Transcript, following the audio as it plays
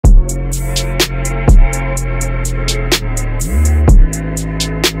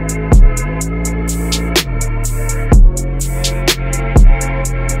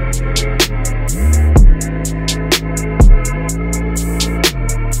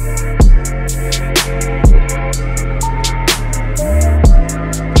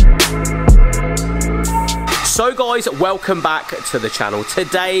So guys, welcome back to the channel.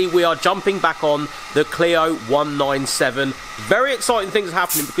 Today we are jumping back on the CLIO 197. Very exciting things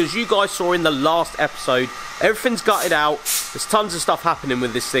happening because you guys saw in the last episode, everything's gutted out. There's tons of stuff happening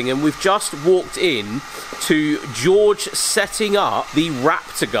with this thing, and we've just walked in to George setting up the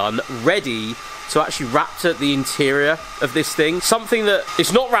Raptor gun ready to actually Raptor the interior of this thing. Something that,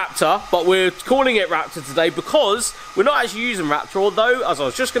 it's not Raptor, but we're calling it Raptor today because we're not actually using Raptor, although, as I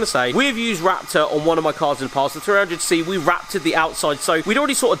was just going to say, we've used Raptor on one of my cars in the past, the 300C. We Raptored the outside, so we'd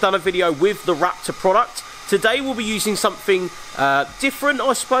already sort of done a video with the Raptor product. Today we'll be using something different,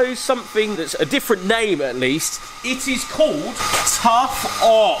 I suppose, something that's a different name at least. It is called Tough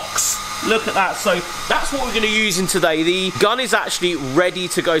Ox. Look at that. So that's what we're going to use in today. The gun is actually ready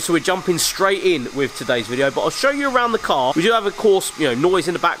to go, so we're jumping straight in with today's video. But I'll show you around the car. We do have, of course, noise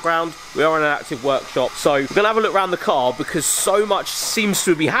in the background. We are in an active workshop, so we're going to have a look around the car because so much seems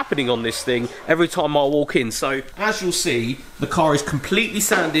to be happening on this thing every time I walk in. So as you'll see, the car is completely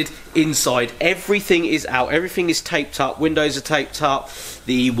sanded inside. Everything is out. Everything is taped up. Windows are taped up.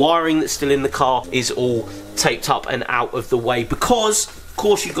 The wiring that's still in the car is all taped up and out of the way because, of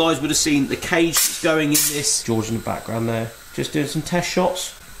course, you guys would have seen the cage that's going in this. George in the background there, just doing some test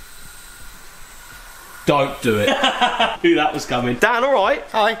shots. Don't do it. Knew that was coming. Dan, all right?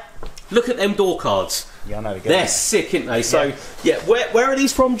 Hi. Look at them door cards. Yeah, I know. They're sick, aren't they? So, yeah, where are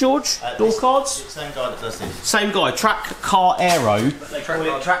these from, George? Door cards? Same guy that does this. Same guy, Track Car Aero. They call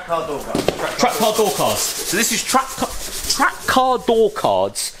it Track Car Door Cards. Track Car Door Cards. So this is Track Car Door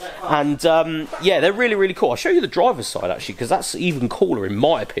Cards, and yeah, they're really, really cool. I'll show you the driver's side actually, because that's even cooler in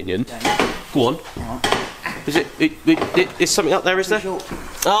my opinion. Go on. Is is something up there, is there?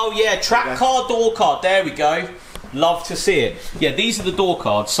 Oh yeah, Track Car Door Card. There we go. Love to see it. Yeah, these are the door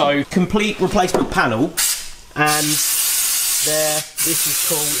cards. So complete replacement panel, and there. This is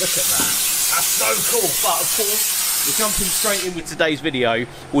cool. Look at that. That's so cool. But of course, we're jumping straight in with today's video.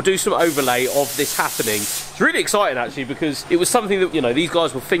 We'll do some overlay of this happening. It's really exciting actually because it was something that, these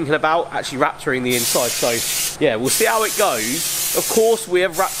guys were thinking about actually Raptoring the inside. So yeah, we'll see how it goes. Of course, we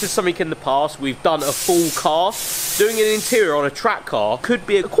have Raptored something in the past. We've done a full car. Doing an interior on a track car could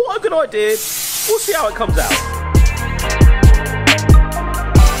be quite a good idea. We'll see how it comes out.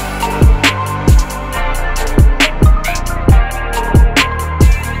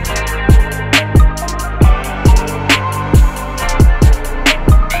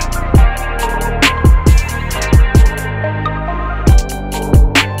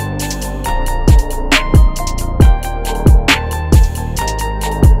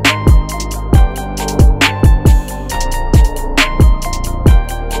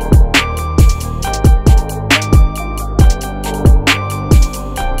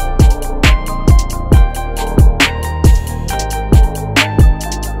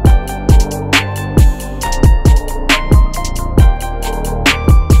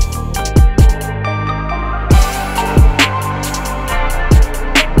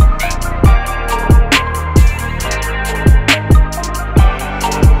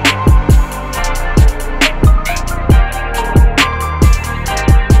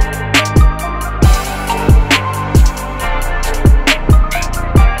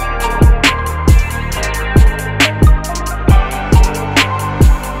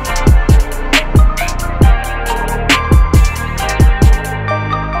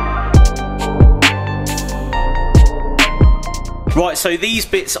 Right, so these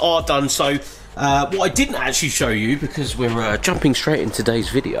bits are done. So what I didn't actually show you, because we're jumping straight into today's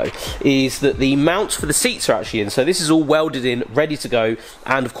video, is that the mounts for the seats are actually in. So this is all welded in, ready to go,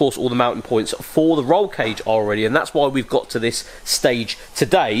 and of course all the mounting points for the roll cage are already, and that's why we've got to this stage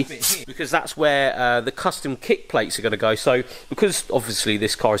today, because that's where the custom kick plates are going to go. So because obviously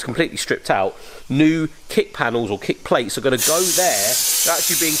this car is completely stripped out, new kick panels or kick plates are going to go there. They're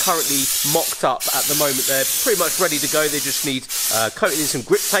actually being currently mocked up at the moment. They're pretty much ready to go. They just need coating in some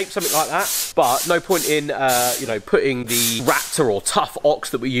grip tape, something like that. But no point in putting the Raptor or Tough Ox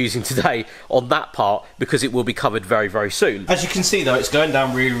that we're using today on that part, because it will be covered very, very soon. As you can see though, it's going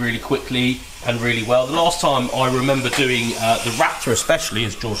down really, really quickly and really well. The last time I remember doing the Raptor, especially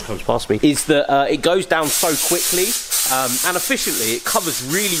as George comes past me, is that it goes down so quickly and efficiently. It covers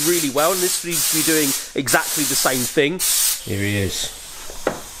really, really well, and this seems to be doing exactly the same thing. Here he is.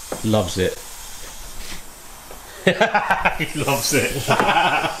 Loves it. He loves it.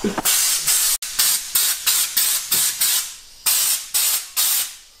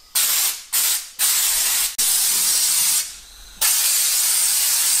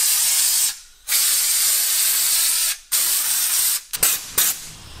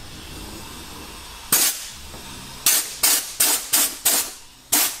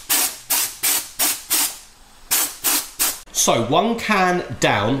 So one can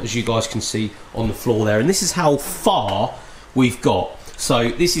down, as you guys can see on the floor there, and this is how far we've got.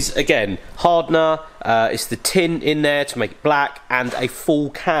 So this is, again, hardener, it's the tin in there to make it black, and a full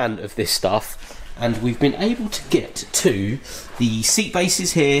can of this stuff. And we've been able to get to the seat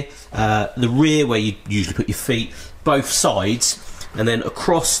bases here, the rear where you usually put your feet, both sides, and then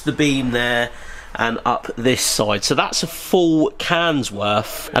across the beam there, and up this side. So that's a full can's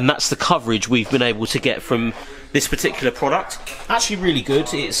worth, and that's the coverage we've been able to get from this particular product. Actually really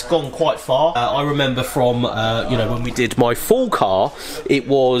good. It's gone quite far. I remember from you know, when we did my full car, it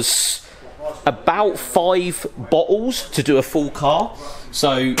was about 5 bottles to do a full car.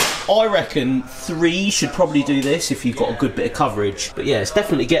 So I reckon 3 should probably do this if you've got a good bit of coverage. But yeah, it's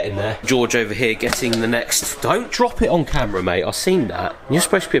definitely getting there. George over here getting the next... Don't drop it on camera, mate. I've seen that. You're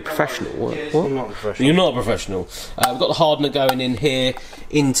supposed to be a professional. What? I'm not a professional. You're not a professional. We've got the hardener going in here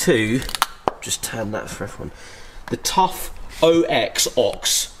into... Just turn that for everyone. The Tough OX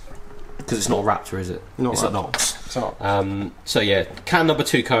Ox. Because it's not a Raptor, is it? It's an Ox. It's an Ox. So yeah, can number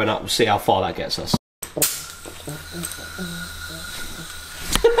 2 going up. We'll see how far that gets us.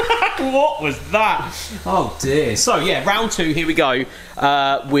 What was that? Oh dear. So yeah, round 2, here we go,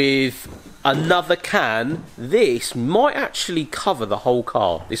 with another can. This might actually cover the whole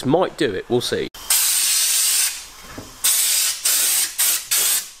car. This might do it, we'll see.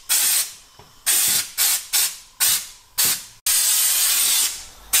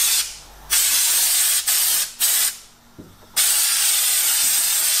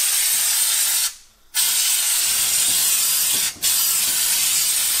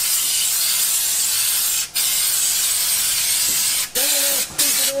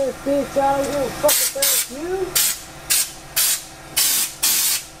 Bitch, I don't give a fuck about you.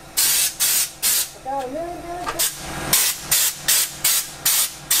 I got a million dollars.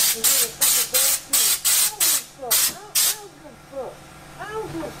 I don't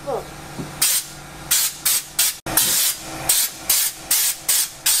give a fuck.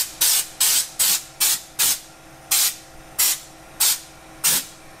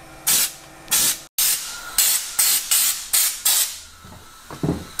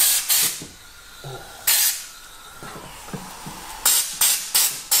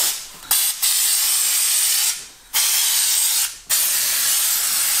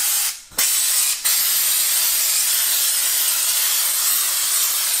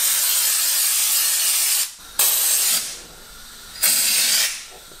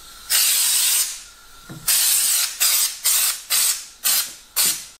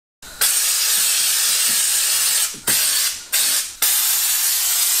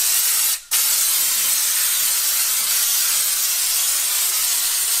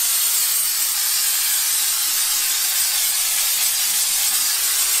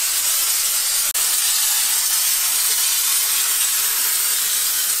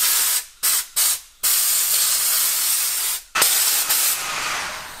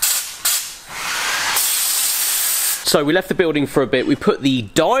 So we left the building for a bit. We put the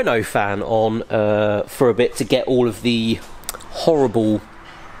dyno fan on for a bit to get all of the horrible,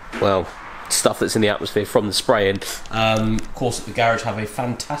 well, stuff that's in the atmosphere from the spraying. Of course, at the garage have a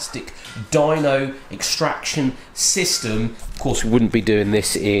fantastic dyno extraction system. Of course, we wouldn't be doing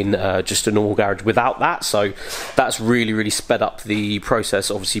this in just a normal garage without that, so that's really sped up the process.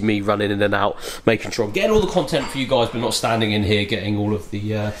 Obviously, me running in and out, making sure I'm getting all the content for you guys, but not standing in here getting all of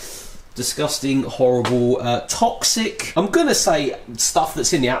the disgusting, horrible, toxic, I'm gonna say, stuff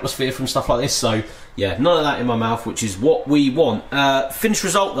that's in the atmosphere from stuff like this. So yeah, none of that in my mouth, which is what we want. Finished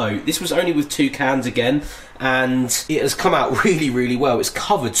result though, this was only with 2 cans again, and it has come out really well. It's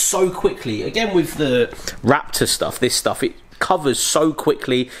covered so quickly. Again, with the Raptor stuff, this stuff, it covers so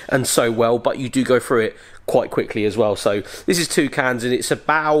quickly and so well, but you do go through it quite quickly as well. So this is 2 cans, and it's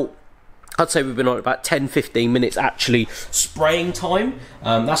about, I'd say we've been on about 10-15 minutes actually spraying time.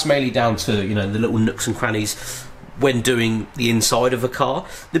 That's mainly down to, you know, the little nooks and crannies when doing the inside of a car.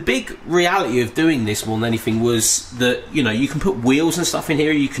 The big reality of doing this more than anything was that, you know, you can put wheels and stuff in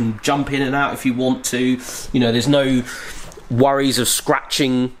here, you can jump in and out if you want to, you know, there's no worries of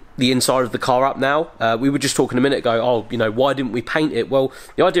scratching the inside of the car up now. We were just talking a minute ago, oh, you know, why didn't we paint it? Well,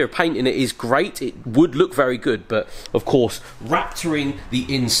 the idea of painting it is great, it would look very good, but of course Raptoring the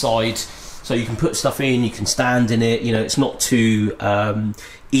inside so you can put stuff in, you can stand in it, you know, it's not too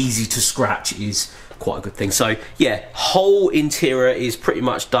easy to scratch is quite a good thing. So yeah, whole interior is pretty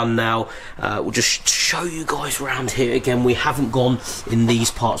much done now. We'll just show you guys around here again. We haven't gone in these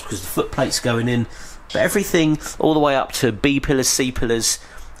parts because the foot plate's going in, but everything all the way up to B pillars, C pillars,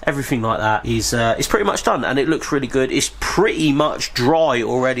 everything like that is pretty much done, and it looks really good. It's pretty much dry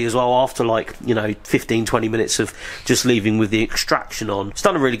already as well, after like, you know, 15-20 minutes of just leaving with the extraction on. It's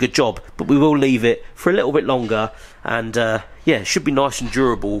done a really good job, but we will leave it for a little bit longer, and yeah, it should be nice and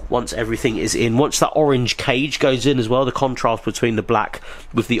durable once everything is in. Once that orange cage goes in as well, the contrast between the black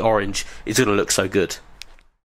with the orange is going to look so good.